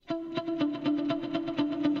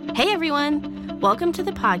Hey everyone! Welcome to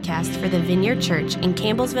the podcast for the Vineyard Church in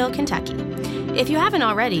Campbellsville, Kentucky. If you haven't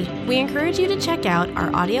already, we encourage you to check out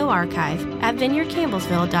our audio archive at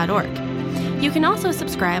vineyardcampbellsville.org. You can also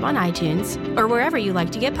subscribe on iTunes or wherever you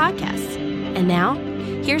like to get podcasts. And now,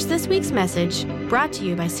 here's this week's message brought to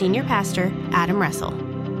you by Senior Pastor Adam Russell.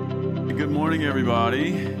 Good morning,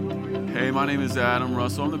 everybody. Hey, my name is Adam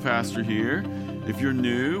Russell. I'm the pastor here. If you're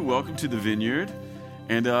new, welcome to the Vineyard.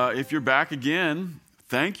 And if you're back again,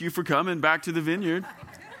 thank you for coming back to the Vineyard.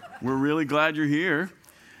 We're really glad you're here.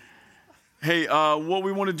 Hey, what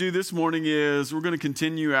we want to do this morning is we're going to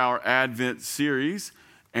continue our Advent series.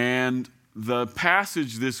 And the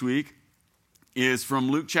passage this week is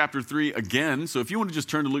from Luke chapter 3 again. So if you want to just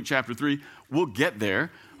turn to Luke chapter 3, we'll get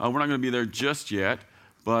there. We're not going to be there just yet,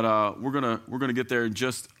 but we're gonna get there in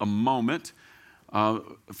just a moment.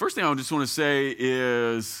 First thing I just want to say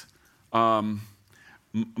is,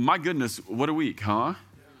 my goodness, what a week, huh?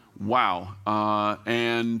 Wow.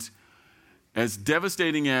 And as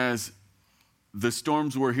devastating as the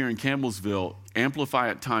storms were here in Campbellsville, amplify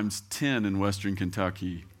at times 10 in western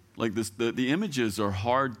Kentucky. Like this, the images are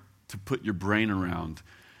hard to put your brain around.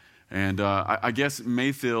 And I guess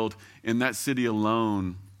Mayfield, in that city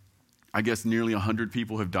alone, I guess nearly 100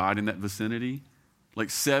 people have died in that vicinity. Like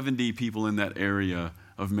 70 people in that area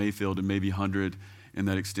of Mayfield and maybe 100 in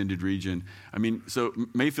that extended region. I mean, so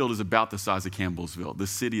Mayfield is about the size of Campbellsville. The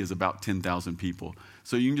city is about 10,000 people.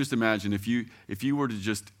 So you can just imagine if you were to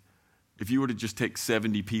just take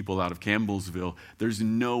 70 people out of Campbellsville, there's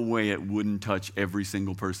no way it wouldn't touch every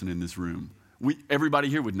single person in this room. Everybody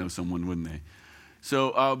here would know someone, wouldn't they?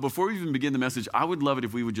 So before we even begin the message, I would love it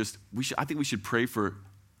if I think we should pray for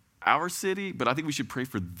our city, but I think we should pray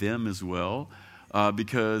for them as well,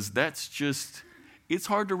 because it's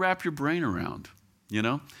hard to wrap your brain around, you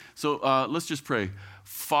know? So let's just pray.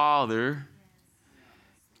 Father,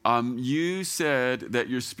 you said that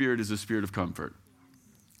your spirit is a spirit of comfort.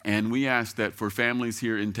 And we ask that for families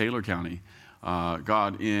here in Taylor County,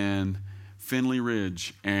 God, in Finley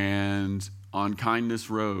Ridge and on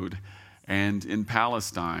Kindness Road and in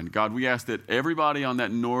Palestine, God, we ask that everybody on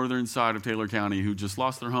that northern side of Taylor County who just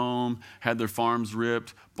lost their home, had their farms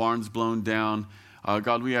ripped, barns blown down,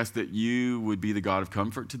 God, we ask that you would be the God of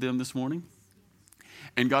comfort to them this morning.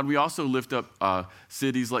 And God, we also lift up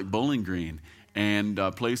cities like Bowling Green and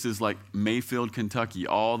places like Mayfield, Kentucky,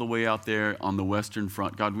 all the way out there on the western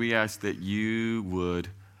front. God, we ask that you would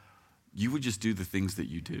just do the things that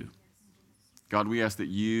you do. God, we ask that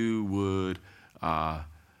you would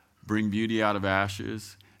bring beauty out of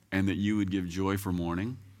ashes and that you would give joy for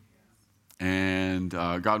mourning. And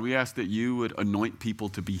God, we ask that you would anoint people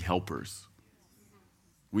to be helpers.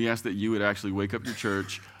 We ask that you would actually wake up your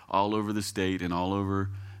church all over the state and all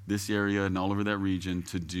over this area and all over that region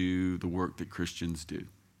to do the work that Christians do.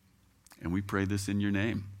 And we pray this in your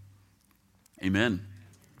name. Amen.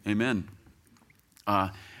 Amen.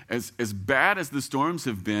 As bad as the storms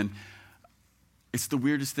have been, it's the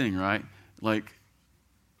weirdest thing, right? Like,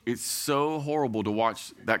 it's so horrible to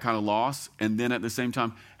watch that kind of loss, and then at the same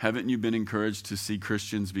time, haven't you been encouraged to see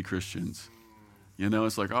Christians be Christians? You know,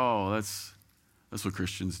 it's like, oh, that's what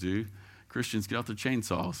Christians do. Christians get out their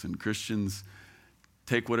chainsaws, and Christians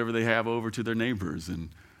take whatever they have over to their neighbors. And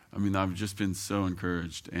I mean, I've just been so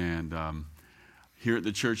encouraged. And here at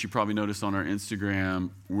the church, you probably noticed on our Instagram,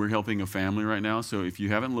 we're helping a family right now. So if you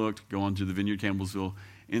haven't looked, go on to the Vineyard Campbellsville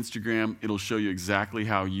Instagram. It'll show you exactly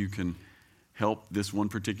how you can help this one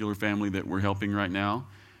particular family that we're helping right now.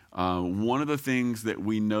 One of the things that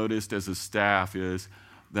we noticed as a staff is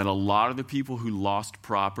that a lot of the people who lost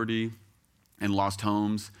property and lost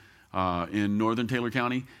homes in northern Taylor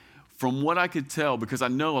County, from what I could tell, because I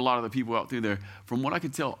know a lot of the people out through there, from what I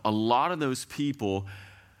could tell, a lot of those people,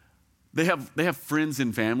 they have friends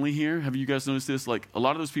and family here. Have you guys noticed this? Like, a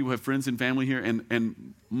lot of those people have friends and family here,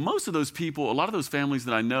 and most of those people, a lot of those families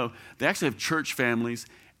that I know, they actually have church families,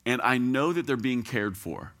 and I know that they're being cared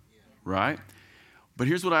for, right? But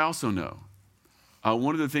here's what I also know.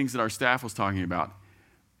 One of the things that our staff was talking about,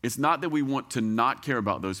 it's not that we want to not care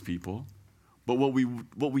about those people, but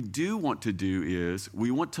what we do want to do is we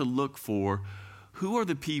want to look for who are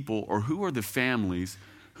the people or who are the families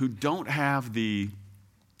who don't have the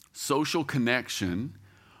social connection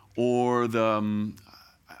or the,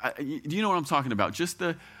 do you know what I'm talking about? Just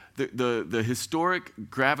the historic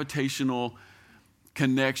gravitational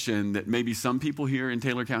connection that maybe some people here in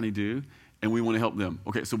Taylor County do, and we want to help them.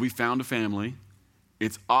 Okay, so we found a family.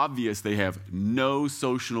 It's obvious they have no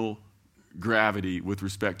social gravity with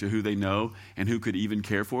respect to who they know and who could even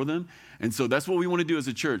care for them. And so that's what we want to do as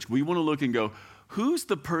a church. We want to look and go, who's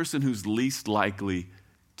the person who's least likely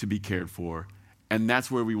to be cared for? and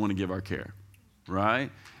that's where we want to give our care,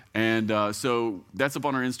 right? And so that's up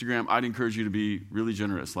on our Instagram. I'd encourage you to be really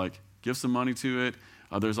generous. Like, give some money to it.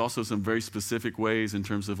 There's also some very specific ways in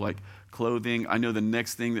terms of like clothing. I know the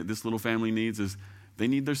next thing that this little family needs is they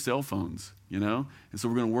need their cell phones, And so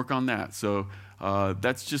we're going to work on that. So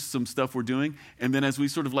that's just some stuff we're doing. And then as we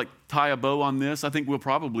sort of like tie a bow on this, I think we'll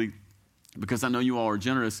probably, because I know you all are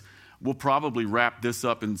generous, we'll probably wrap this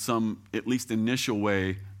up in some at least initial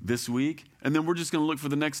way this week. And then we're just going to look for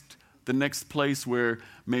the next place where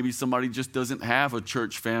maybe somebody just doesn't have a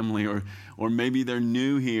church family, or maybe they're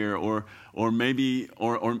new here, or maybe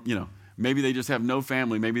maybe they just have no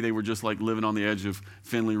family. Maybe they were just like living on the edge of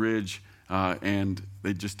Finley Ridge and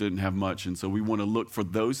they just didn't have much. And so we want to look for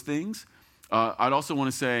those things. I'd also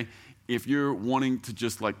want to say, if you're wanting to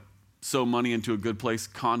just like sow money into a good place,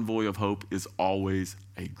 Convoy of Hope is always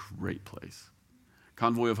a great place.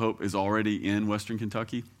 Convoy of Hope is already in Western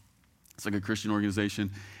Kentucky. It's like a Christian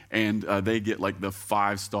organization, and they get like the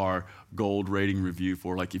 5-star gold rating review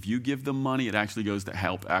for, like, if you give them money, it actually goes to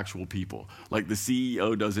help actual people. Like, the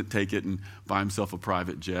CEO doesn't take it and buy himself a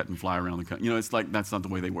private jet and fly around the country. It's like, that's not the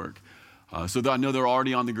way they work. So I know they're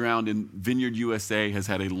already on the ground, and Vineyard USA has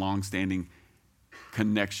had a long-standing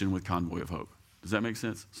connection with Convoy of Hope. Does that make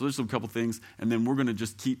sense? So there's a couple things, and then we're going to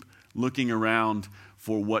just keep looking around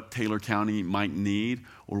for what Taylor County might need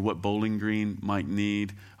or what Bowling Green might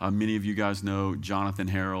need. Many of you guys know Jonathan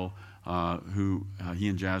Harrell, who he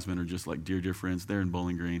and Jasmine are just like dear friends. They're in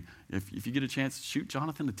Bowling Green. If you get a chance, shoot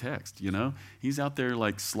Jonathan a text, He's out there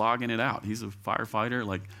like slogging it out. He's a firefighter.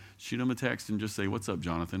 Like, shoot him a text and just say, "What's up,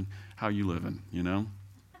 Jonathan? How you living?"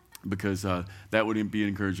 Because that would be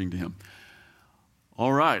encouraging to him.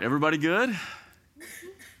 All right, everybody good?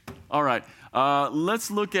 All right, let's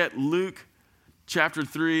look at Luke chapter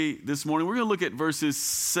 3 this morning. We're going to look at verses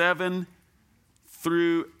 7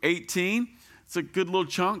 through 18. It's a good little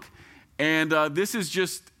chunk. And this is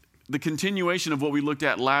just the continuation of what we looked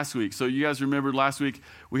at last week. So you guys remember last week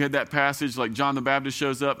we had that passage like John the Baptist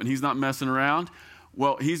shows up and he's not messing around.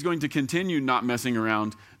 Well, he's going to continue not messing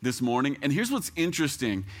around this morning. And here's what's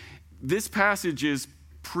interesting. This passage is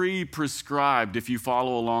pre-prescribed if you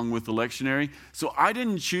follow along with the lectionary. So I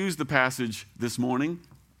didn't choose the passage this morning.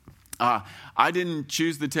 I didn't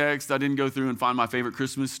choose the text. I didn't go through and find my favorite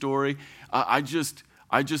Christmas story. I just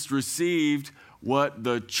received what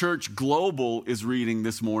the church global is reading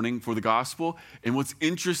this morning for the gospel. And what's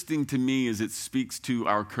interesting to me is it speaks to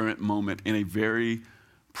our current moment in a very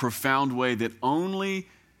profound way that only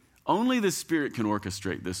the Spirit can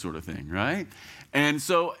orchestrate this sort of thing, right? And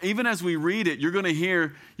so even as we read it, you're going to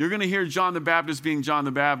hear John the Baptist being John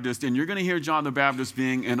the Baptist, and you're going to hear John the Baptist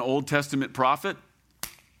being an Old Testament prophet.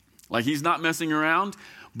 Like, he's not messing around.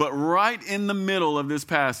 But right in the middle of this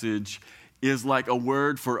passage is like a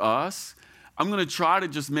word for us. I'm going to try to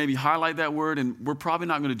just maybe highlight that word, and we're probably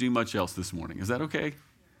not going to do much else this morning. Is that okay?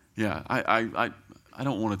 Yeah, I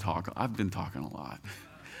don't want to talk. I've been talking a lot.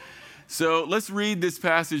 So let's read this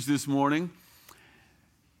passage this morning.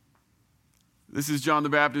 This is John the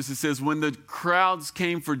Baptist. It says, when the crowds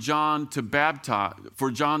came for John to baptize, for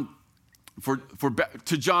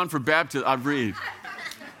baptism, I read.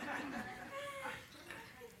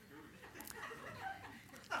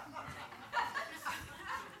 I'm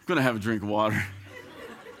going to have a drink of water.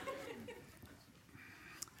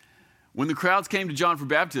 When the crowds came to John for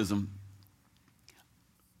baptism,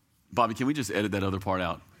 Bobby, can we just edit that other part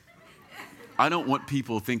out? I don't want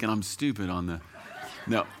people thinking I'm stupid on the...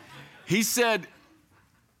 No. He said,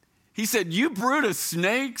 "You brood of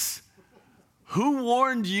snakes, who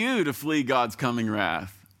warned you to flee God's coming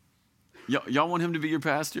wrath?" Y'all want him to be your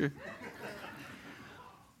pastor?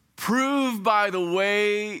 "Prove by the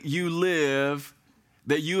way you live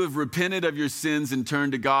that you have repented of your sins and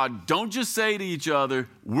turned to God. Don't just say to each other,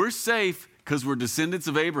 'We're safe because we're descendants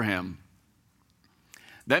of Abraham.'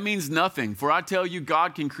 That means nothing. For I tell you,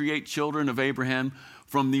 God can create children of Abraham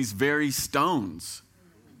from these very stones.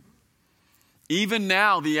 Even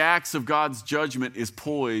now, the axe of God's judgment is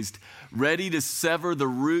poised, ready to sever the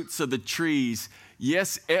roots of the trees.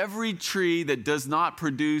 Yes, every tree that does not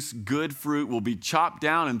produce good fruit will be chopped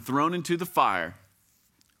down and thrown into the fire."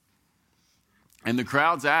 And the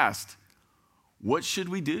crowds asked, "What should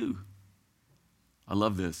we do?" I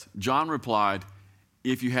love this. John replied,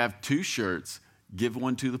 "If you have 2 shirts, give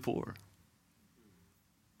one to the poor."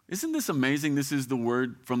 Isn't this amazing? This is the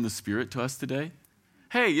word from the Spirit to us today.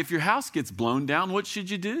 Hey, if your house gets blown down, what should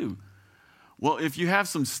you do? Well, if you have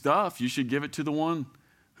some stuff, you should give it to the one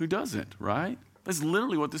who doesn't, right? That's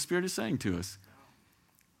literally what the Spirit is saying to us.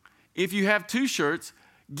 If you have 2 shirts,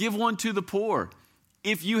 give one to the poor.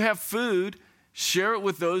 If you have food, share it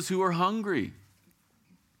with those who are hungry.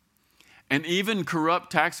 And even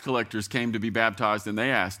corrupt tax collectors came to be baptized, and they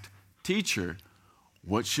asked, "Teacher,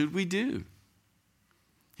 what should we do?"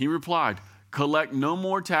 He replied, "Collect no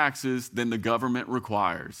more taxes than the government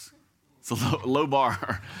requires." It's a low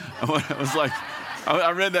bar. I was like,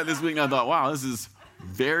 I read that this week and I thought, wow, this is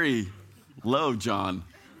very low, John.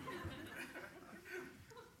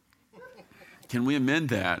 Can we amend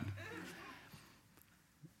that?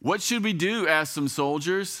 "What should we do?" asked some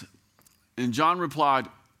soldiers. And John replied,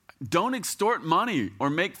 "Don't extort money or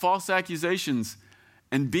make false accusations,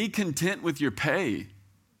 and be content with your pay."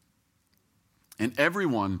 And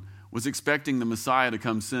everyone was expecting the Messiah to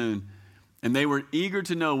come soon, and they were eager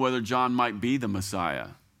to know whether John might be the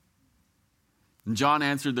Messiah. And John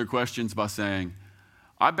answered their questions by saying,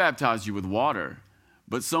 "I baptize you with water,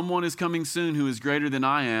 but someone is coming soon who is greater than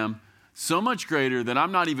I am, so much greater that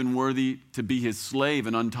I'm not even worthy to be his slave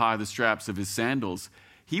and untie the straps of his sandals.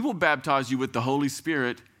 He will baptize you with the Holy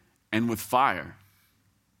Spirit and with fire.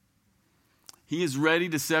 He is ready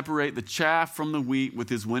to separate the chaff from the wheat with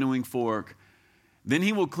his winnowing fork. Then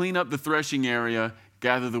he will clean up the threshing area,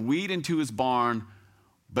 gather the wheat into his barn,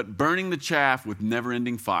 but burning the chaff with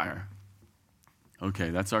never-ending fire." Okay,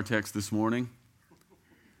 that's our text this morning.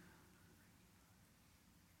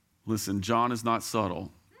 Listen, John is not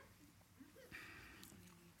subtle.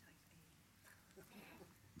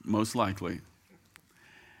 Most likely.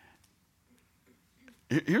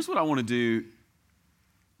 Here's what I want to do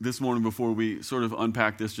this morning before we sort of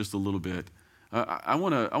unpack this just a little bit. I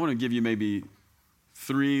want to give you maybe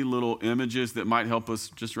 3 little images that might help us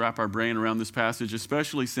just wrap our brain around this passage,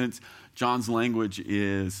 especially since John's language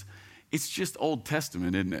it's just Old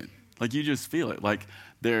Testament, isn't it? Like you just feel it. Like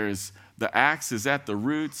there's the axe is at the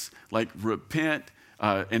roots, like repent.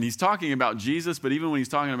 And he's talking about Jesus, but even when he's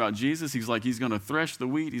talking about Jesus, he's like, he's going to thresh the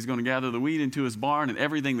wheat. He's going to gather the wheat into his barn, and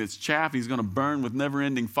everything that's chaff, he's going to burn with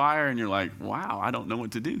never-ending fire. And you're like, wow, I don't know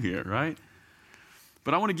what to do here, right?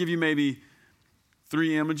 But I want to give you maybe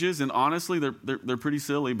 3 images, and honestly, they're pretty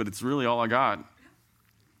silly, but it's really all I got.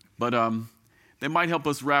 But they might help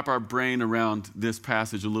us wrap our brain around this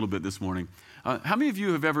passage a little bit this morning. How many of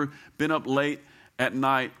you have ever been up late at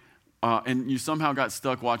night and you somehow got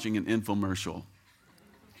stuck watching an infomercial?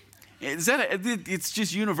 It's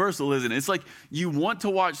just universal, isn't it? It's like you want to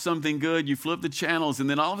watch something good, you flip the channels, and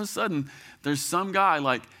then all of a sudden there's some guy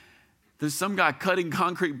cutting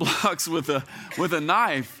concrete blocks with a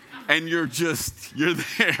knife, and you're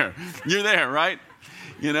there, right?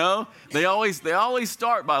 You know, they always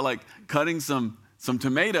start by like cutting some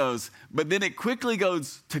tomatoes, but then it quickly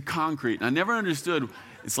goes to concrete. And I never understood.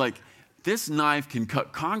 It's like this knife can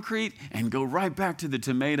cut concrete and go right back to the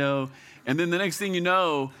tomato, and then the next thing you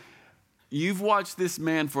know, you've watched this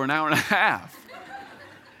man for an hour and a half.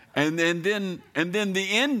 And then the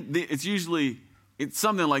end, it's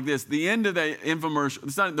something like this. The end of the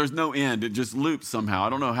infomercial, there's no end. It just loops somehow. I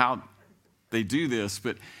don't know how they do this,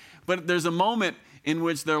 but there's a moment in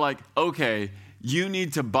which they're like, okay, you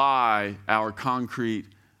need to buy our concrete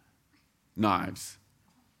knives.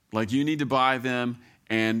 Like you need to buy them,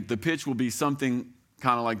 and the pitch will be something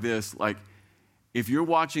kind of like this. Like if you're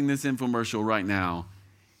watching this infomercial right now,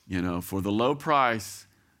 you know, for the low price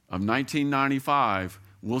of $19.95,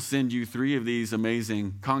 we'll send you 3 of these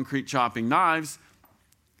amazing concrete chopping knives,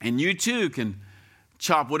 and you too can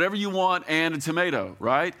chop whatever you want and a tomato,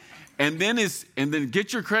 right? And then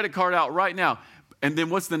get your credit card out right now. And then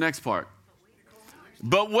what's the next part?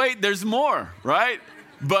 But wait, there's more, right?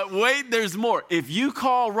 But wait, there's more. If you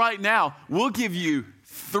call right now, we'll give you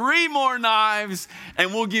 3 more knives,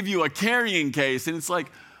 and we'll give you a carrying case. And it's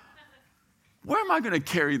like, where am I going to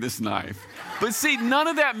carry this knife? But see, none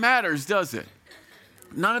of that matters, does it?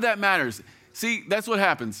 None of that matters. See, that's what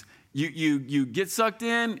happens. You get sucked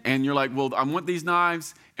in, and you're like, well, I want these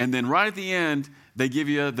knives. And then right at the end, they give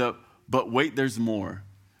you but wait, there's more.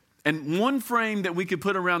 And one frame that we could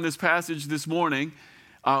put around this passage this morning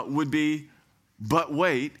would be, but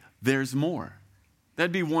wait, there's more.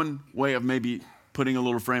 That'd be one way of maybe putting a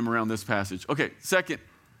little frame around this passage. Okay, second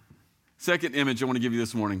image I want to give you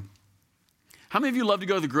this morning. How many of you love to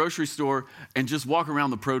go to the grocery store and just walk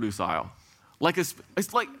around the produce aisle?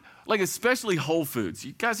 It's like especially Whole Foods.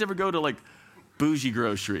 You guys ever go to like bougie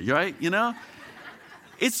grocery, right? You know?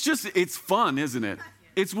 It's fun, isn't it?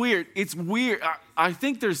 It's weird. I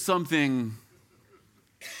think there's some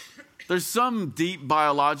deep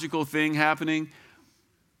biological thing happening.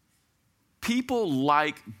 People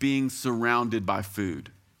like being surrounded by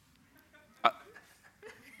food.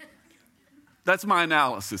 That's my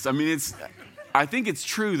analysis. I mean, I think it's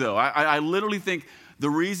true, though. I literally think the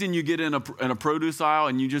reason you get in a produce aisle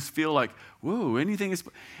and you just feel like, whoa, anything is...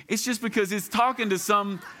 It's just because it's talking to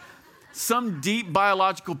some some deep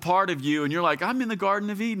biological part of you, and you're like, I'm in the Garden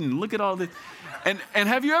of Eden. Look at all this. And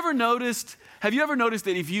have you ever noticed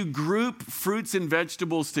that if you group fruits and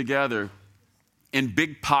vegetables together in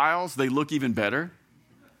big piles, they look even better?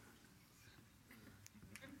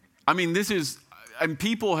 I mean, and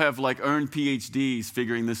people have like earned PhDs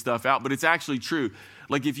figuring this stuff out, but it's actually true.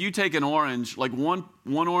 Like if you take an orange, like one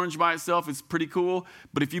orange by itself, it's pretty cool.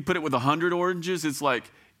 But if you put it with 100 oranges, it's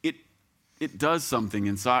like, it does something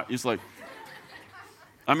inside. It's like,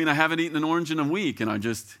 I mean, I haven't eaten an orange in a week and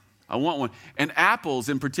I want one. And apples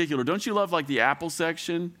in particular, don't you love like the apple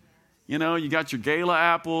section? You know, you got your Gala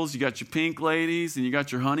apples, you got your Pink Ladies, and you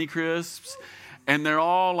got your Honey Crisps. And they're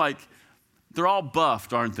all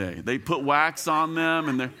buffed, aren't they? They put wax on them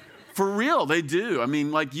and they're, for real, they do. I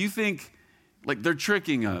mean, like you think, like they're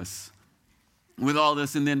tricking us with all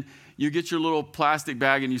this. And then you get your little plastic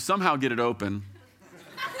bag and you somehow get it open.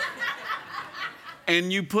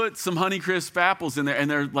 And you put some Honeycrisp apples in there, and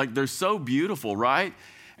they're so beautiful, right?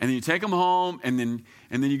 And then you take them home, and then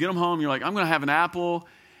you get them home. You're like, I'm going to have an apple,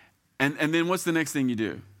 and then what's the next thing you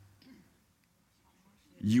do?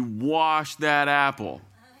 You wash that apple.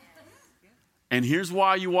 And here's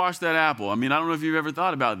why you wash that apple. I mean, I don't know if you've ever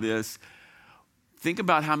thought about this. Think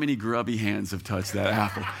about how many grubby hands have touched that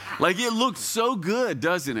apple. Like it looks so good,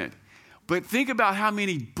 doesn't it? But think about how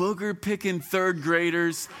many booger-picking third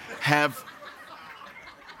graders have.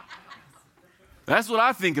 That's what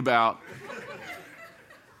I think about.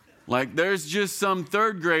 Like there's just some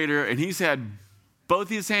third grader and he's had both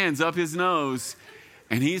his hands up his nose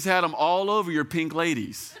and he's had them all over your Pink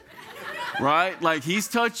Ladies, right? Like he's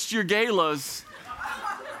touched your Galas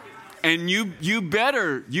and you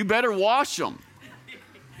better wash them.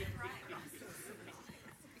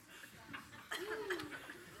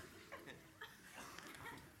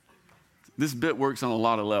 This bit works on a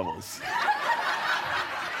lot of levels.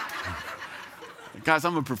 Guys,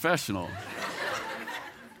 I'm a professional.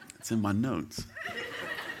 It's in my notes.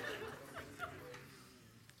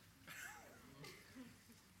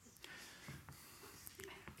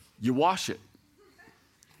 You wash it.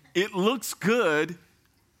 It looks good,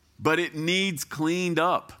 but it needs cleaned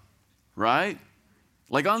up, right?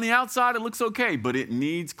 Like on the outside, it looks okay, but it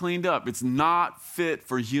needs cleaned up. It's not fit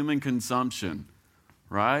for human consumption,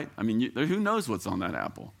 right? I mean, who knows what's on that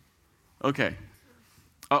apple? Okay,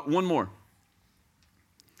 one more.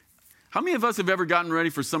 How many of us have ever gotten ready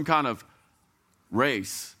for some kind of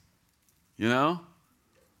race? You know?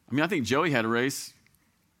 I mean, I think Joey had a race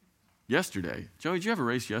yesterday. Joey, did you have a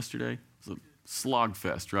race yesterday? It was a slog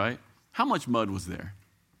fest, right? How much mud was there?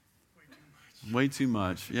 Way too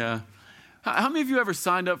much, yeah. How many of you ever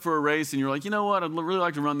signed up for a race and you're like, you know what, I'd really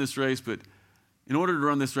like to run this race, but in order to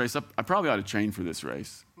run this race, I probably ought to train for this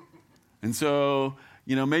race. And so,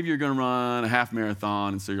 you know, maybe you're going to run a half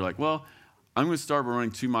marathon, and so you're like, well, I'm going to start by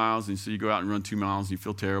running 2 miles, and so you go out and run 2 miles, and you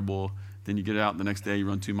feel terrible. Then you get out the next day, you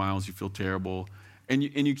run 2 miles, you feel terrible. And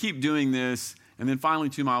you keep doing this, and then finally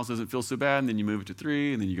 2 miles doesn't feel so bad, and then you move it to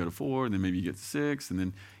 3, and then you go to 4, and then maybe you get to 6, and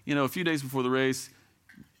then, you know, a few days before the race,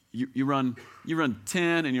 you run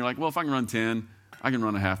 10, and you're like, well, if I can run 10, I can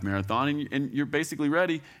run a half marathon, and you're basically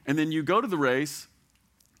ready. And then you go to the race,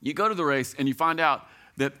 and you find out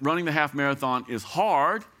that running the half marathon is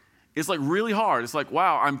hard. It's like really hard. It's like,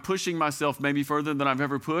 wow, I'm pushing myself maybe further than I've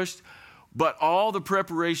ever pushed. But all the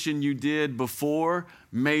preparation you did before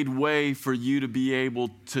made way for you to be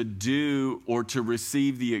able to do or to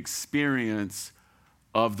receive the experience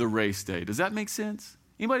of the race day. Does that make sense?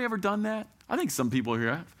 Anybody ever done that? I think some people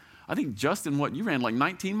here have. I think, Justin, you ran like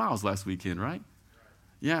 19 miles last weekend, right?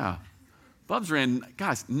 Yeah. Bubs ran,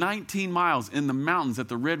 19 miles in the mountains at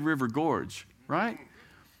the Red River Gorge, right?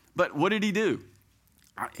 But what did he do?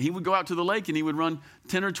 He would go out to the lake and he would run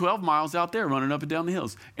 10 or 12 miles out there running up and down the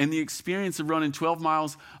hills. And the experience of running 12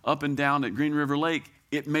 miles up and down at Green River Lake,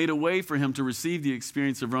 it made a way for him to receive the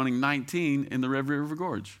experience of running 19 in the Red River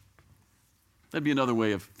Gorge. That'd be another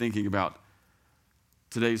way of thinking about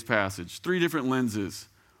today's passage. 3 different lenses.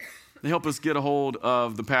 They help us get a hold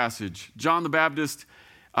of the passage. John the Baptist,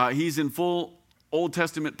 he's in full Old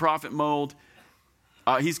Testament prophet mode.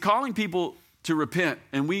 He's calling people to repent.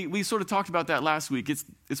 And we sort of talked about that last week. It's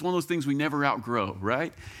one of those things we never outgrow,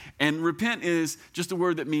 right? And repent is just a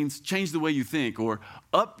word that means change the way you think or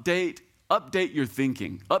update your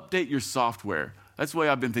thinking, update your software. That's the way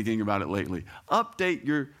I've been thinking about it lately. Update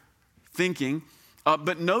your thinking.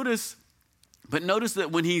 But notice that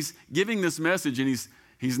when he's giving this message and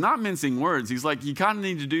he's not mincing words, he's like, you kind of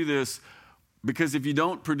need to do this because if you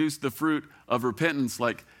don't produce the fruit of repentance,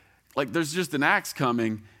 like there's just an axe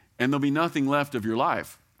coming and there'll be nothing left of your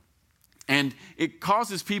life. And it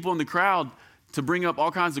causes people in the crowd to bring up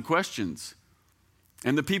all kinds of questions.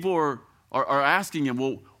 And the people are asking him,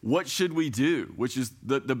 well, what should we do? Which is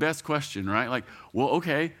the best question, right? Like, well,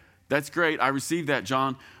 okay, that's great. I received that,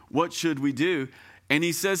 John. What should we do? And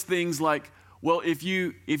he says things like, well, if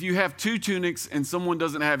you have 2 tunics and someone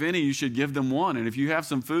doesn't have any, you should give them 1. And if you have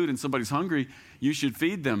some food and somebody's hungry, you should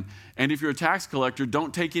feed them. And if you're a tax collector,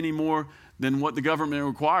 don't take any more than what the government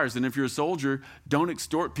requires. And if you're a soldier, don't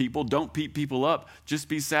extort people, don't beat people up. Just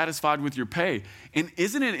be satisfied with your pay. And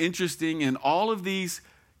isn't it interesting, in all of these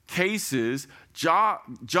cases,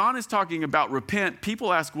 John is talking about repent.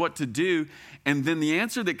 People ask what to do. And then the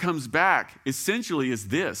answer that comes back essentially is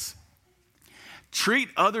this: treat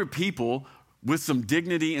other people with some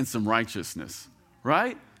dignity and some righteousness,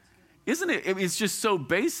 right? Isn't it? It's just so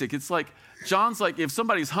basic. It's like, John's like, if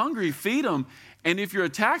somebody's hungry, feed them. And if you're a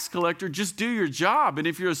tax collector, just do your job. And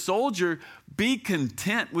if you're a soldier, be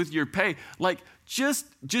content with your pay. Like, just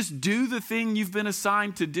do the thing you've been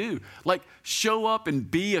assigned to do. Like, show up and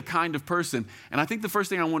be a kind of person. And I think the first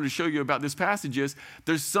thing I wanted to show you about this passage is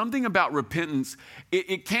there's something about repentance.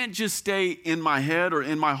 It can't just stay in my head or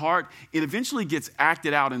in my heart. It eventually gets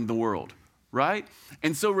acted out in the world, right?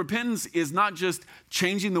 And so repentance is not just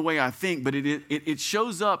changing the way I think, but it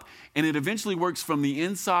shows up and it eventually works from the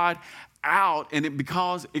inside out, and it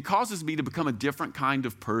causes me to become a different kind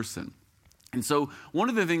of person. And so one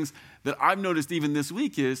of the things that I've noticed even this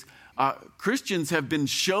week is Christians have been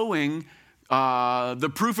showing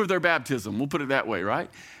the proof of their baptism. We'll put it that way,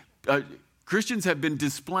 right? Christians have been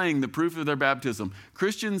displaying the proof of their baptism.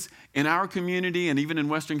 Christians in our community and even in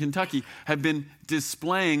Western Kentucky have been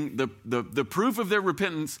displaying the proof of their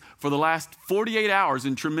repentance for the last 48 hours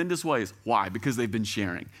in tremendous ways. Why? Because they've been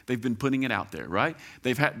sharing. They've been putting it out there, right?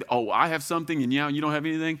 They've had, I have something and you don't have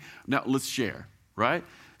anything. Now let's share, right?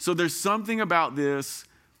 So there's something about this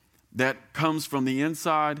that comes from the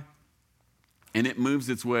inside and it moves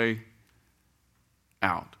its way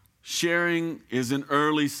out. Sharing is an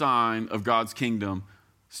early sign of God's kingdom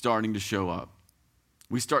starting to show up.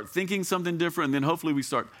 We start thinking something different, and then hopefully we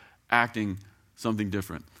start acting something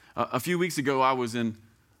different. A few weeks ago, I was in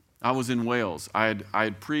Wales. I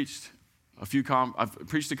had preached I've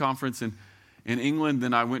preached a conference in England.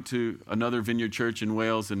 Then I went to another Vineyard Church in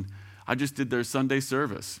Wales, and I just did their Sunday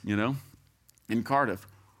service, in Cardiff.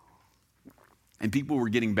 And people were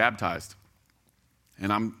getting baptized,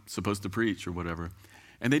 and I'm supposed to preach or whatever.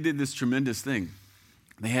 And they did this tremendous thing.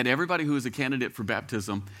 They had everybody who was a candidate for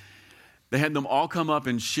baptism, they had them all come up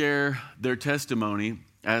and share their testimony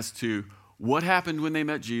as to what happened when they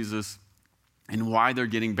met Jesus and why they're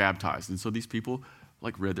getting baptized. And so these people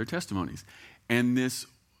read their testimonies. And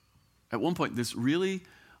at one point, this really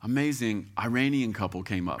amazing Iranian couple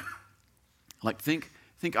came up. Think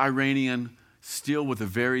Iranian, still with a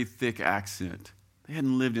very thick accent. They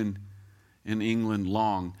hadn't lived in England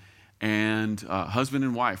long. And husband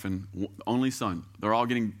and wife and only son, they're all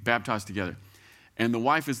getting baptized together. And the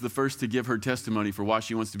wife is the first to give her testimony for why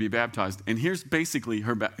she wants to be baptized. And here's basically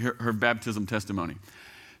her baptism testimony.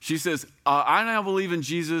 She says, I now believe in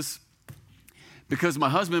Jesus because my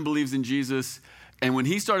husband believes in Jesus. And when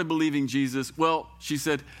he started believing Jesus, well, she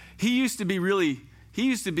said, he used to be really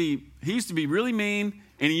mean,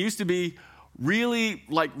 and he used to be really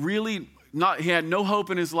he had no hope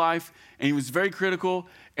in his life, and he was very critical.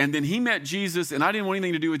 And then he met Jesus, and I didn't want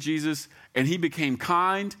anything to do with Jesus, and he became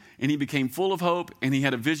kind, and he became full of hope, and he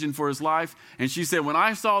had a vision for his life. And she said, when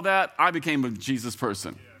I saw that, I became a Jesus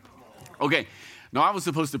person. Okay, now I was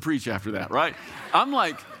supposed to preach after that, right? I'm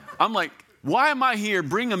like, why am I here?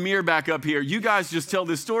 Bring Amir back up here. You guys just tell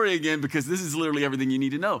this story again, because this is literally everything you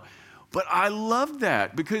need to know. But I love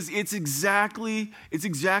that because it's exactly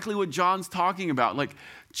what John's talking about.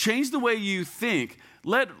 Change the way you think.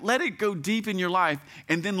 Let it go deep in your life,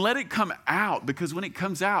 and then let it come out, because when it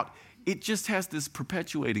comes out, it just has this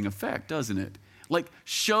perpetuating effect, doesn't it?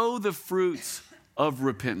 Show the fruits of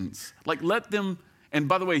repentance. Let them, and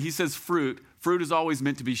by the way, he says fruit. Fruit is always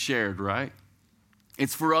meant to be shared, right?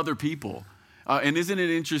 It's for other people. And isn't it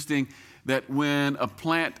interesting that when a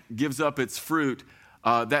plant gives up its fruit,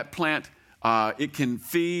 that plant, it can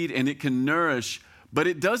feed and it can nourish, but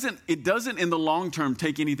it doesn't in the long term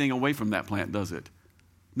take anything away from that plant, does it?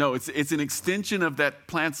 No, it's an extension of that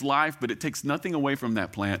plant's life, but it takes nothing away from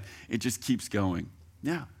that plant. It just keeps going.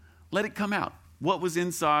 Yeah, let it come out. What was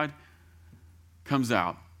inside comes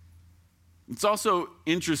out. It's also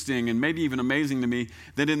interesting and maybe even amazing to me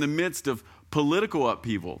that in the midst of political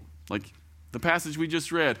upheaval, like the passage we just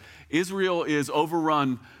read, Israel is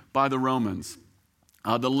overrun by the Romans.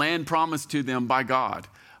 The land promised to them by God,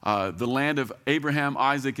 the land of Abraham,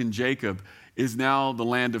 Isaac, and Jacob, is now the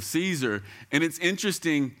land of Caesar. And it's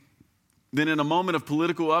interesting then in a moment of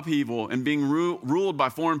political upheaval and being ruled by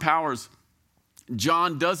foreign powers,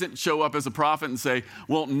 John doesn't show up as a prophet and say,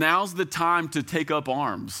 well, now's the time to take up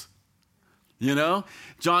arms. You know,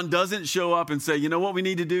 John doesn't show up and say, you know what we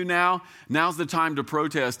need to do now? Now's the time to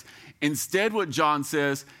protest. Instead, what John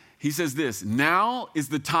says, he says this: now is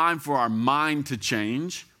the time for our mind to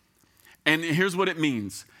change. And here's what it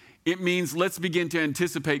means. It means let's begin to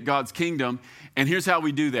anticipate God's kingdom. And here's how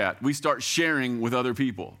we do that. We start sharing with other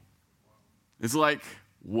people. It's like,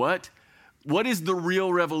 what? What is the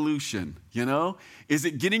real revolution? You know, is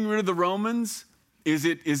it getting rid of the Romans? Is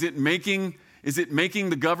it making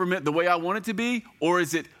the government the way I want it to be? Or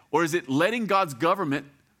is it letting God's government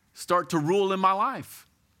start to rule in my life?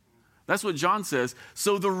 That's what John says.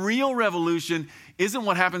 So the real revolution isn't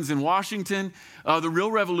what happens in Washington. The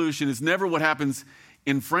real revolution is never what happens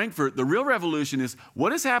in Frankfurt. The real revolution is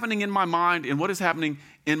what is happening in my mind and what is happening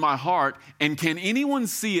in my heart, and can anyone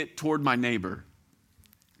see it toward my neighbor?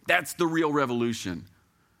 That's the real revolution.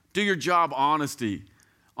 Do your job honestly.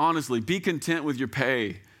 Be content with your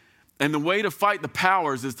pay. And the way to fight the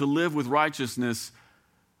powers is to live with righteousness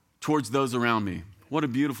towards those around me. What a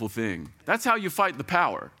beautiful thing. That's how you fight the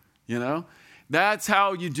power, you know? That's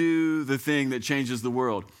how you do the thing that changes the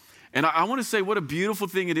world. And I want to say what a beautiful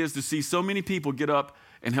thing it is to see so many people get up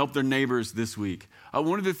and help their neighbors this week.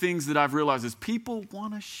 One of the things that I've realized is people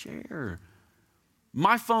want to share.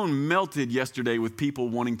 My phone melted yesterday with people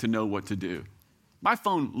wanting to know what to do. My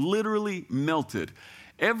phone literally melted.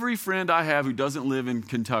 Every friend I have who doesn't live in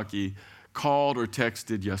Kentucky called or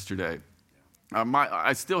texted yesterday.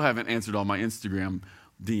 I still haven't answered all my Instagram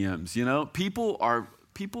DMs. You know, people are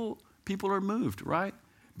moved, right?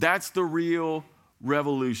 That's the real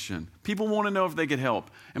revolution. People want to know if they could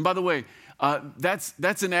help. And by the way,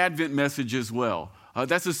 that's an Advent message as well.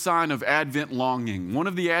 That's a sign of Advent longing. One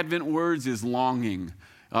of the Advent words is longing.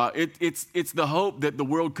 It's the hope that the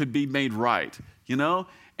world could be made right, you know?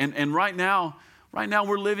 And right now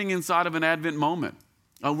we're living inside of an Advent moment.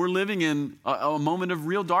 We're living in a moment of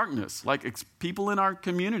real darkness. Like people in our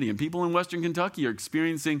community and people in Western Kentucky are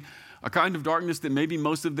experiencing a kind of darkness that maybe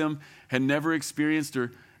most of them had never experienced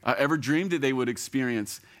or ever dreamed that they would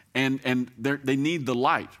experience. And they need the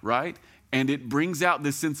light, right? And it brings out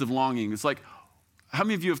this sense of longing. It's like, how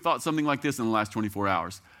many of you have thought something like this in the last 24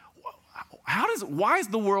 hours? Why is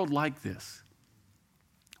the world like this?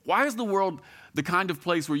 Why is the world the kind of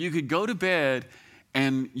place where you could go to bed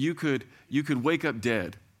and you could wake up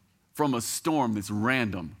dead from a storm that's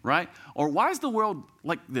random, right? Or why is the world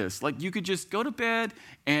like this? Like you could just go to bed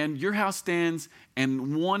and your house stands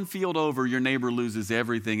and one field over your neighbor loses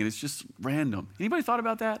everything and it's just random. Anybody thought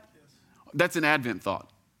about that? Yes. That's an Advent thought.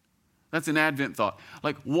 That's an Advent thought.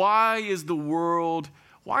 Like, why is the world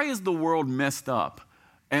messed up?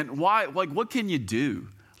 And why, like, what can you do?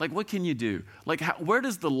 Like, what can you do? Like, where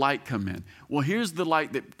does the light come in? Well, here's the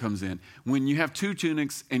light that comes in. When you have 2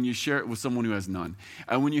 tunics and you share it with someone who has none.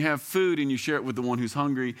 And when you have food and you share it with the one who's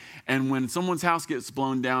hungry. And when someone's house gets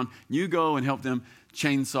blown down, you go and help them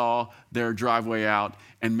chainsaw their driveway out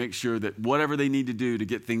and make sure that whatever they need to do to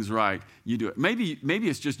get things right, you do it. Maybe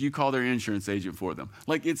it's just you call their insurance agent for them.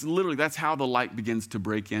 Like it's literally, that's how the light begins to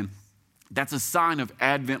break in. That's a sign of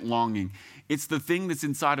Advent longing. It's the thing that's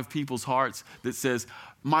inside of people's hearts that says,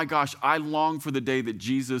 my gosh, I long for the day that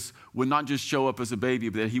Jesus would not just show up as a baby,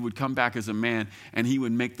 but that he would come back as a man and he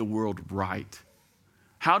would make the world right.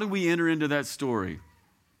 How do we enter into that story?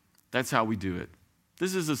 That's how we do it.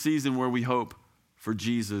 This is a season where we hope for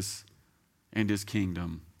Jesus and his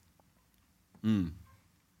kingdom.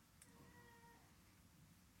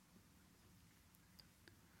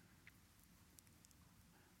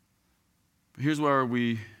 Here's where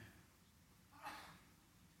we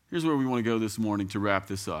want to go this morning to wrap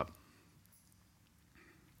this up.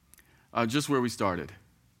 Just where we started.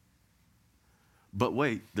 But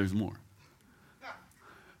wait, there's more.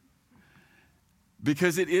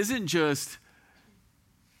 Because it isn't just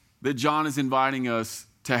that John is inviting us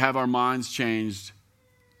to have our minds changed,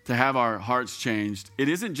 to have our hearts changed. It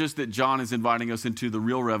isn't just that John is inviting us into the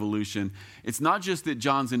real revolution. It's not just that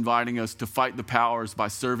John's inviting us to fight the powers by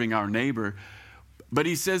serving our neighbor, but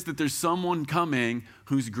he says that there's someone coming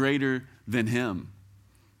who's greater than him.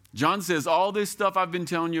 John says, all this stuff I've been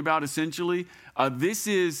telling you about, essentially, this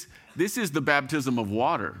is the baptism of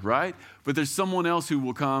water, right? But there's someone else who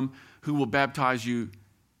will come who will baptize you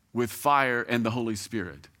with fire and the Holy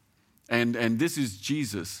Spirit. And this is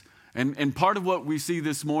Jesus. And part of what we see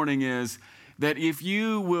this morning is that if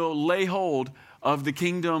you will lay hold of the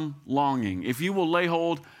kingdom longing, if you will lay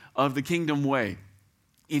hold of the kingdom way,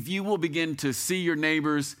 if you will begin to see your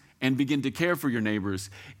neighbors and begin to care for your neighbors,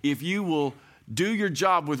 if you will do your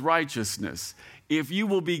job with righteousness, if you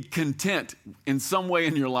will be content in some way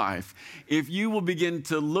in your life, if you will begin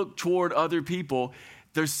to look toward other people,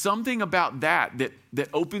 there's something about that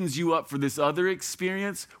opens you up for this other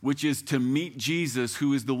experience, which is to meet Jesus,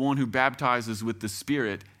 who is the one who baptizes with the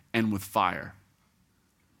Spirit and with fire.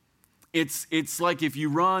 It's like if you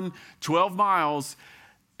run 12 miles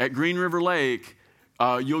at Green River Lake,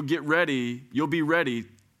 you'll be ready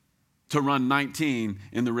to run 19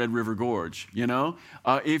 in the Red River Gorge, you know?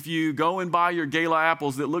 If you go and buy your Gala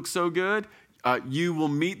apples that look so good, you will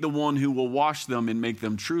meet the one who will wash them and make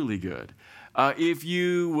them truly good. If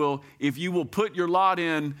you will put your lot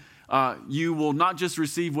in, you will not just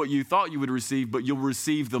receive what you thought you would receive, but you'll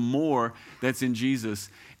receive the more that's in Jesus.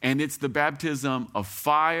 And it's the baptism of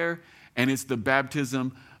fire, and it's the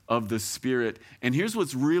baptism of the Spirit. And here's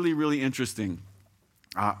what's really, really interesting.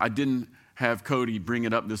 I didn't have Cody bring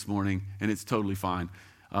it up this morning, and it's totally fine.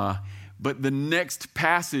 But the next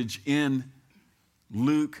passage in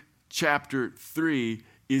Luke chapter 3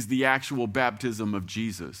 is the actual baptism of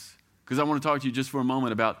Jesus. Because I want to talk to you just for a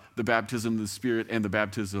moment about the baptism of the Spirit and the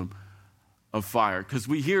baptism of fire. Because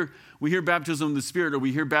we hear baptism of the Spirit or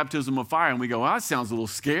we hear baptism of fire, and we go, well, that sounds a little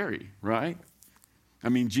scary, right? I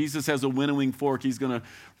mean, Jesus has a winnowing fork. He's going to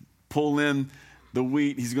pull in the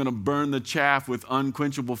wheat. He's going to burn the chaff with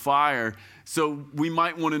unquenchable fire. So we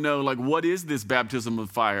might want to know, like, what is this baptism of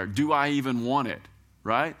fire? Do I even want it,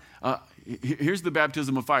 right? Here's the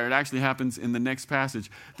baptism of fire. It actually happens in the next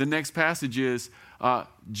passage. The next passage is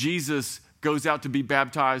Jesus goes out to be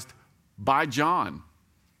baptized by John,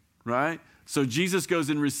 right? So Jesus goes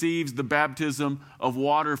and receives the baptism of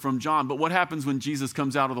water from John. But what happens when Jesus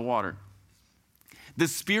comes out of the water? The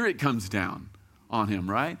Spirit comes down on him,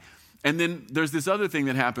 right? And then there's this other thing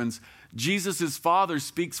that happens. Jesus' Father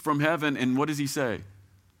speaks from heaven, and what does he say?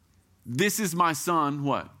 This is my Son,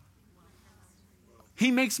 what? He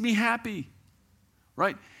makes me happy,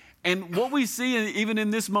 right? And what we see even in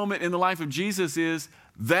this moment in the life of Jesus is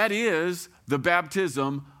that is the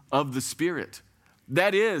baptism of the Spirit.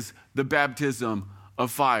 That is the baptism of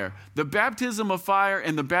fire. The baptism of fire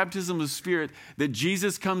and the baptism of the Spirit that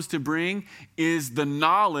Jesus comes to bring is the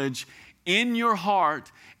knowledge in your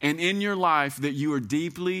heart and in your life that you are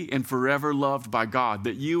deeply and forever loved by God,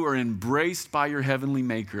 that you are embraced by your heavenly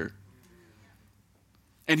Maker.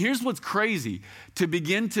 And here's what's crazy. To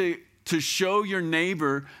begin to show your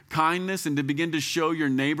neighbor kindness and to begin to show your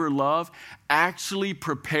neighbor love actually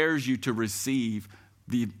prepares you to receive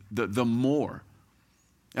the more.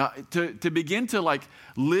 To begin to like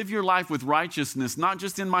live your life with righteousness, not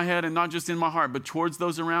just in my head and not just in my heart, but towards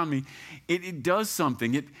those around me, it does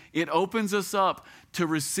something. It opens us up to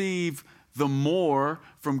receive the more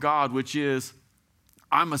from God, which is,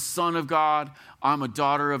 I'm a son of God, I'm a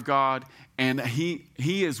daughter of God, and He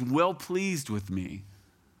is well pleased with me.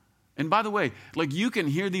 And by the way, like you can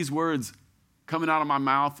hear these words coming out of my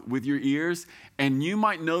mouth with your ears, and you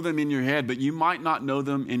might know them in your head, but you might not know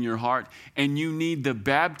them in your heart. And you need the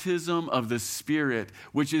baptism of the Spirit,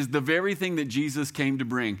 which is the very thing that Jesus came to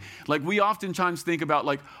bring. Like we oftentimes think about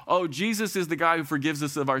like, oh, Jesus is the guy who forgives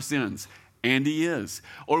us of our sins. And he is.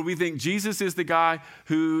 Or we think Jesus is the guy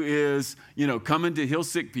who is, coming to heal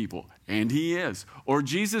sick people. And he is. Or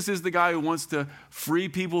Jesus is the guy who wants to free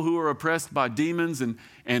people who are oppressed by demons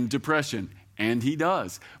and depression. And he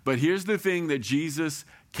does. But here's the thing that Jesus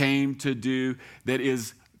came to do that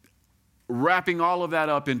is wrapping all of that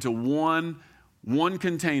up into one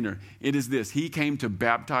container. It is this. He came to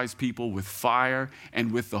baptize people with fire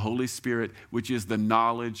and with the Holy Spirit, which is the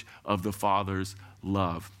knowledge of the Father's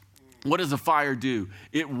love. What does a fire do?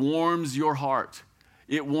 It warms your heart.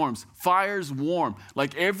 It warms. Fire's warm.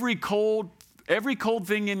 Like every cold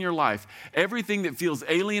thing in your life, everything that feels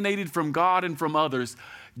alienated from God and from others,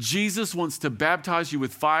 Jesus wants to baptize you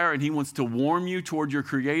with fire, and he wants to warm you toward your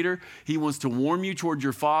Creator. He wants to warm you toward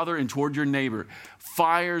your Father and toward your neighbor.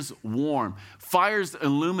 Fires warm. Fires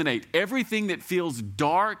illuminate everything that feels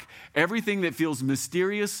dark, everything that feels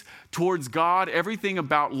mysterious towards God, everything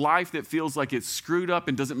about life that feels like it's screwed up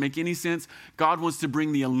and doesn't make any sense. God wants to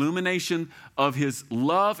bring the illumination of his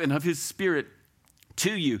love and of his Spirit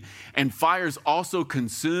to you. And fires also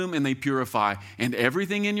consume and they purify. And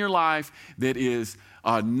everything in your life that is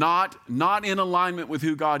not in alignment with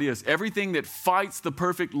who God is, everything that fights the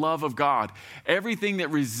perfect love of God, everything that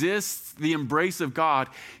resists the embrace of God,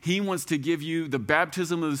 he wants to give you the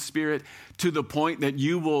baptism of the Spirit to the point that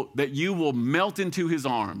you will melt into his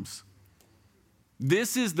arms.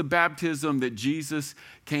 This is the baptism that Jesus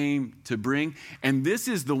came to bring, and this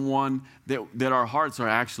is the one that our hearts are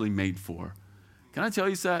actually made for. Can I tell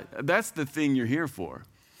you that? That's the thing you're here for.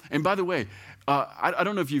 And by the way, I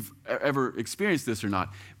don't know if you've ever experienced this or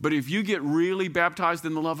not, but if you get really baptized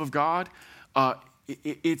in the love of God,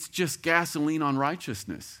 it's just gasoline on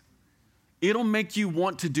righteousness. It'll make you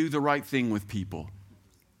want to do the right thing with people.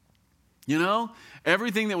 You know,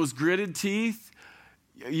 everything that was gritted teeth,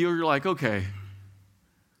 you're like, okay,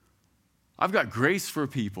 I've got grace for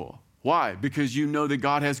people. Why? Because you know that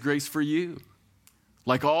God has grace for you.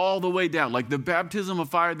 Like all the way down. Like the baptism of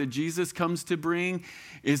fire that Jesus comes to bring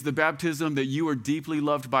is the baptism that you are deeply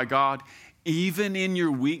loved by God, even in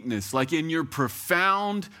your weakness, like in your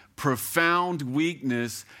profound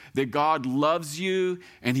weakness, that God loves you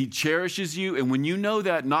and he cherishes you. And when you know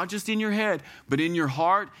that, not just in your head, but in your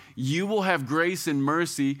heart, you will have grace and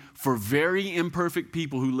mercy for very imperfect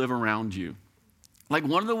people who live around you. Like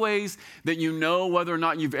one of the ways that you know whether or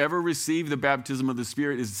not you've ever received the baptism of the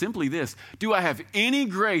Spirit is simply this: do I have any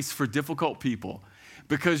grace for difficult people?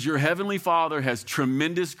 Because your Heavenly Father has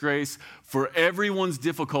tremendous grace for everyone's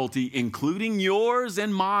difficulty, including yours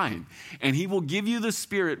and mine. And he will give you the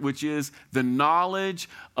Spirit, which is the knowledge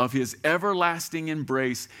of his everlasting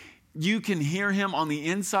embrace. You can hear him on the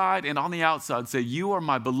inside and on the outside say, "You are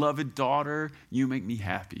my beloved daughter. You make me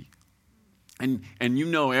happy." And you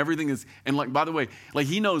know everything is, and like, by the way, like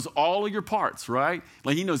he knows all of your parts, right?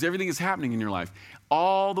 Like he knows everything that's happening in your life.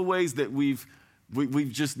 All the ways that we've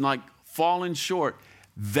just like fallen short.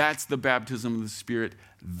 That's the baptism of the Spirit.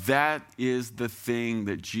 That is the thing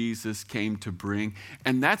that Jesus came to bring.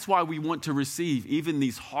 And that's why we want to receive even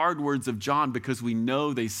these hard words of John, because we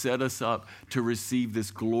know they set us up to receive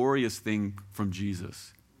this glorious thing from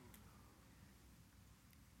Jesus.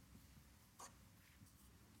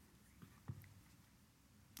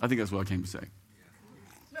 I think that's what I came to say.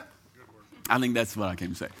 I think that's what I came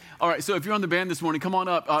to say. All right, so if you're on the band this morning, come on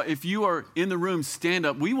up. If you are in the room, stand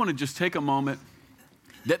up. We want to just take a moment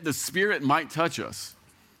that the Spirit might touch us.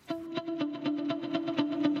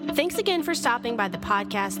 Thanks again for stopping by the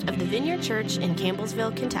podcast of the Vineyard Church in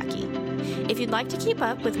Campbellsville, Kentucky. If you'd like to keep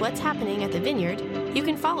up with what's happening at the Vineyard, you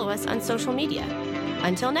can follow us on social media.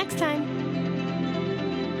 Until next time.